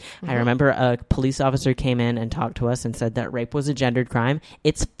women. I remember a police officer came in and talked to us and said that rape was a gendered crime.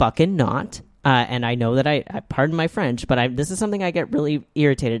 It's fucking not. And I know that I pardon my French, but this is something I get really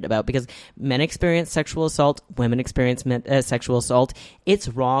irritated about because men experience sexual assault, women experience sexual assault. It's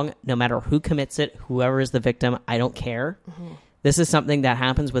wrong no matter who commits it, whoever is the victim. I don't care. This is something that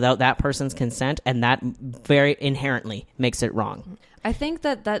happens without that person's consent, and that very inherently makes it wrong. I think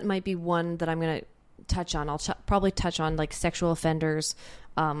that might be one that I'm going to touch on. I'll probably touch on like sexual offenders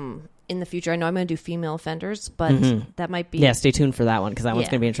in the future. I know I'm going to do female offenders, but that might be... Yeah, stay tuned for that one, because that one's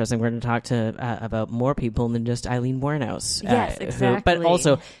going to be interesting. We're going to talk to about more people than just Eileen Wuornos. Yes, exactly. But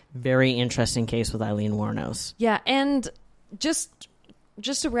also, very interesting case with Eileen Wuornos. Yeah, and just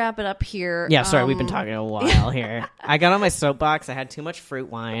to wrap it up here... Yeah, sorry, we've been talking a while here. I got on my soapbox. I had too much fruit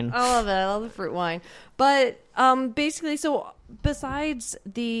wine. I love it. I love the fruit wine. But basically, so besides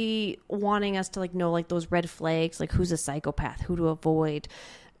the wanting us to like know like those red flags, like who's a psychopath, who to avoid,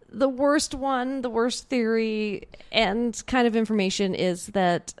 the worst theory and kind of information is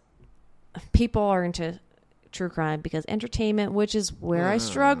that people are into true crime because entertainment, which is where I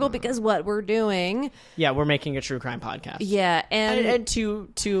struggle because what we're doing. Yeah, we're making a true crime podcast. Yeah, and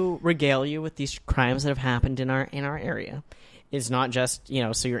to regale you with these crimes that have happened in our area is not just,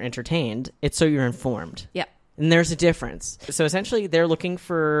 so you're entertained, it's so you're informed. Yeah. And there's a difference. So essentially they're looking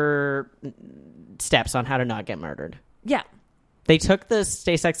for steps on how to not get murdered. Yeah. They took the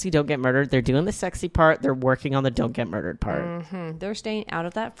stay sexy, don't get murdered. They're doing the sexy part. They're working on the don't get murdered part. Mm-hmm. They're staying out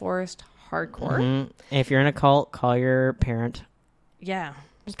of that forest hardcore. Mm-hmm. If you're in a cult, call your parent. Yeah.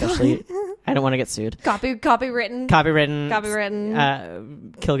 Especially, I don't want to get sued. Copywritten.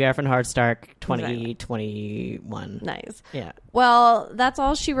 Kilgareth and Hardstark 2021. Nice. Yeah. Well, that's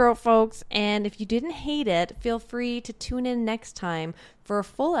all she wrote, folks. And if you didn't hate it, feel free to tune in next time for a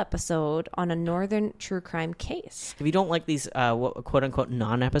full episode on a northern true crime case. If you don't like these quote unquote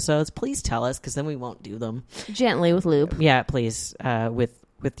non-episodes, please tell us, because then we won't do them. Gently with lube. Yeah, please.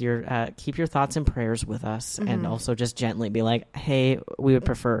 With your keep your thoughts and prayers with us, and also just gently be like, hey, we would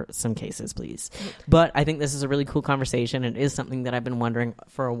prefer some cases, please. But I think this is a really cool conversation, and it is something that I've been wondering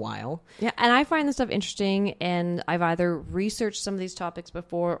for a while. Yeah, and I find this stuff interesting, and I've either researched some of these topics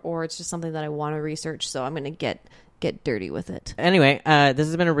before, or it's just something that I want to research, so I'm going to get dirty with it. Anyway, this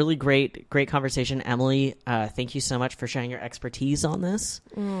has been a really great conversation. Emily, thank you so much for sharing your expertise on this.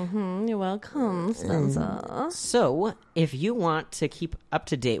 You're welcome, Spencer. So, if you want to keep up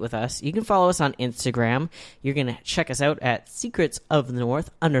to date with us, you can follow us on Instagram. You're going to check us out at Secrets of the North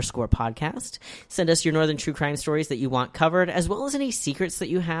 _podcast. Send us your Northern true crime stories that you want covered, as well as any secrets that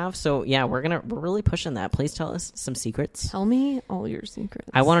you have. So, yeah, we're really pushing that. Please tell us some secrets. Tell me all your secrets.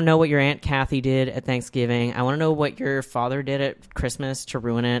 I want to know what your Aunt Kathy did at Thanksgiving. I want to know what your father did at Christmas to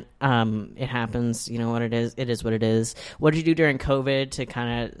ruin it. It happens. You know what it is. It is what it is. What did you do during COVID to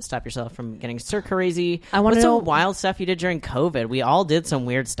kind of stop yourself from getting stir crazy? I want to know some wild stuff you did during COVID. We all did some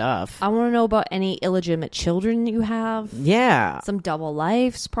weird stuff. I want to know about any illegitimate children you have. Yeah. Some double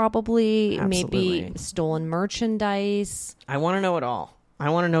lives, probably. Absolutely. Maybe stolen merchandise. I want to know it all. I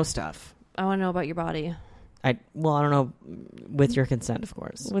want to know stuff. I want to know about your body. I don't know, with your consent, of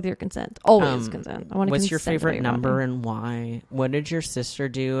course. With your consent. Always consent. I want to. What's your favorite number and why? What did your sister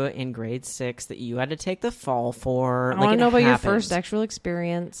do in grade 6 that you had to take the fall for? I want to know about your first sexual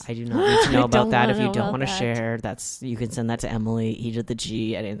experience. I do not need to know about that. If you don't want to share, you can send that to Emily, Egypt the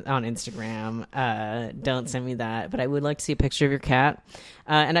G, on Instagram. Don't send me that. But I would like to see a picture of your cat.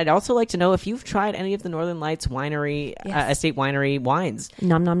 And I'd also like to know if you've tried any of the Northern Lights Winery, Estate Winery wines.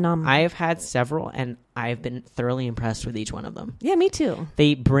 Nom, nom, nom. I have had several, and I've been thoroughly impressed with each one of them. Yeah, me too.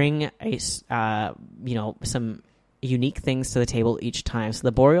 They bring some unique things to the table each time. So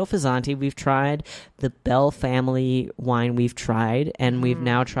the Boreal Fizzanti we've tried, the Bell family wine we've tried, and we've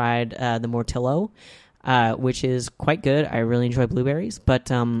now tried the Mortillo, which is quite good. I really enjoy blueberries.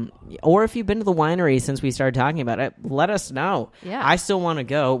 But or if you've been to the winery since we started talking about it, let us know. Yeah, I still want to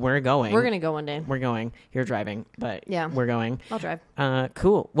go. We're going. We're gonna go one day. We're going. You're driving, but yeah, we're going. I'll drive.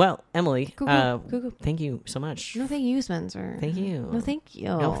 Cool. Well, Emily, cool. Thank you so much. No, thank you, Spencer. Thank you. No, thank you.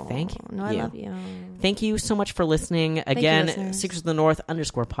 No, thank you. No, I love you. Thank you so much for listening. Again, you, Secrets of the North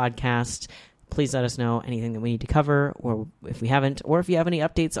 _podcast. Please let us know anything that we need to cover, or if we haven't, or if you have any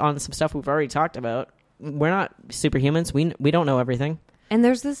updates on some stuff we've already talked about. We're not superhumans. We don't know everything. And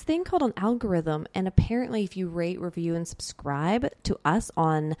there's this thing called an algorithm, and apparently if you rate, review, and subscribe to us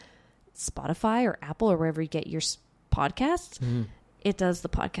on Spotify or Apple or wherever you get your podcasts, it does the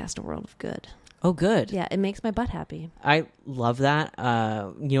podcast a world of good. Oh, good. Yeah, it makes my butt happy. I love that. You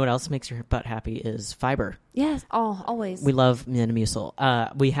know what else makes your butt happy is fiber. Yes, always. We love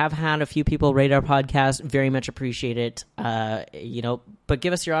Metamucil. We have had a few people rate our podcast. Very much appreciate it. But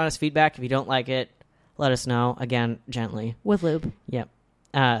give us your honest feedback. If you don't like it, let us know. Again, gently. With lube. Yep.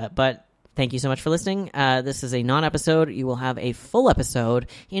 But thank you so much for listening. This is a non-episode. You will have a full episode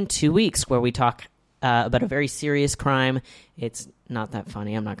in 2 weeks where we talk about a very serious crime. It's not that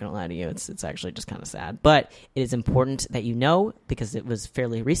funny. I'm not going to lie to you. It's actually just kind of sad. But it is important that you know because it was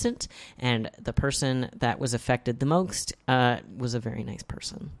fairly recent, and the person that was affected the most was a very nice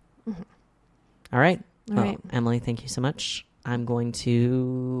person. Mm-hmm. All right. Emily, thank you so much. I'm going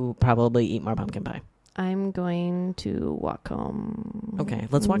to probably eat more pumpkin pie. I'm going to walk home. Okay,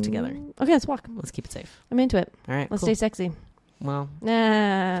 let's walk together. Okay, let's walk. Let's keep it safe. I'm into it. All right, let's cool. stay sexy. Well,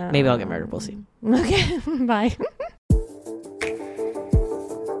 maybe I'll get murdered. We'll see. Okay, bye.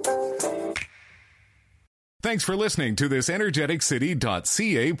 Thanks for listening to this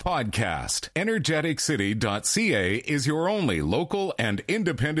EnergeticCity.ca podcast. EnergeticCity.ca is your only local and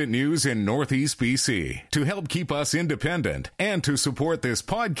independent news in Northeast BC. To help keep us independent and to support this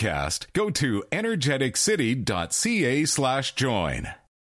podcast, go to EnergeticCity.ca/join.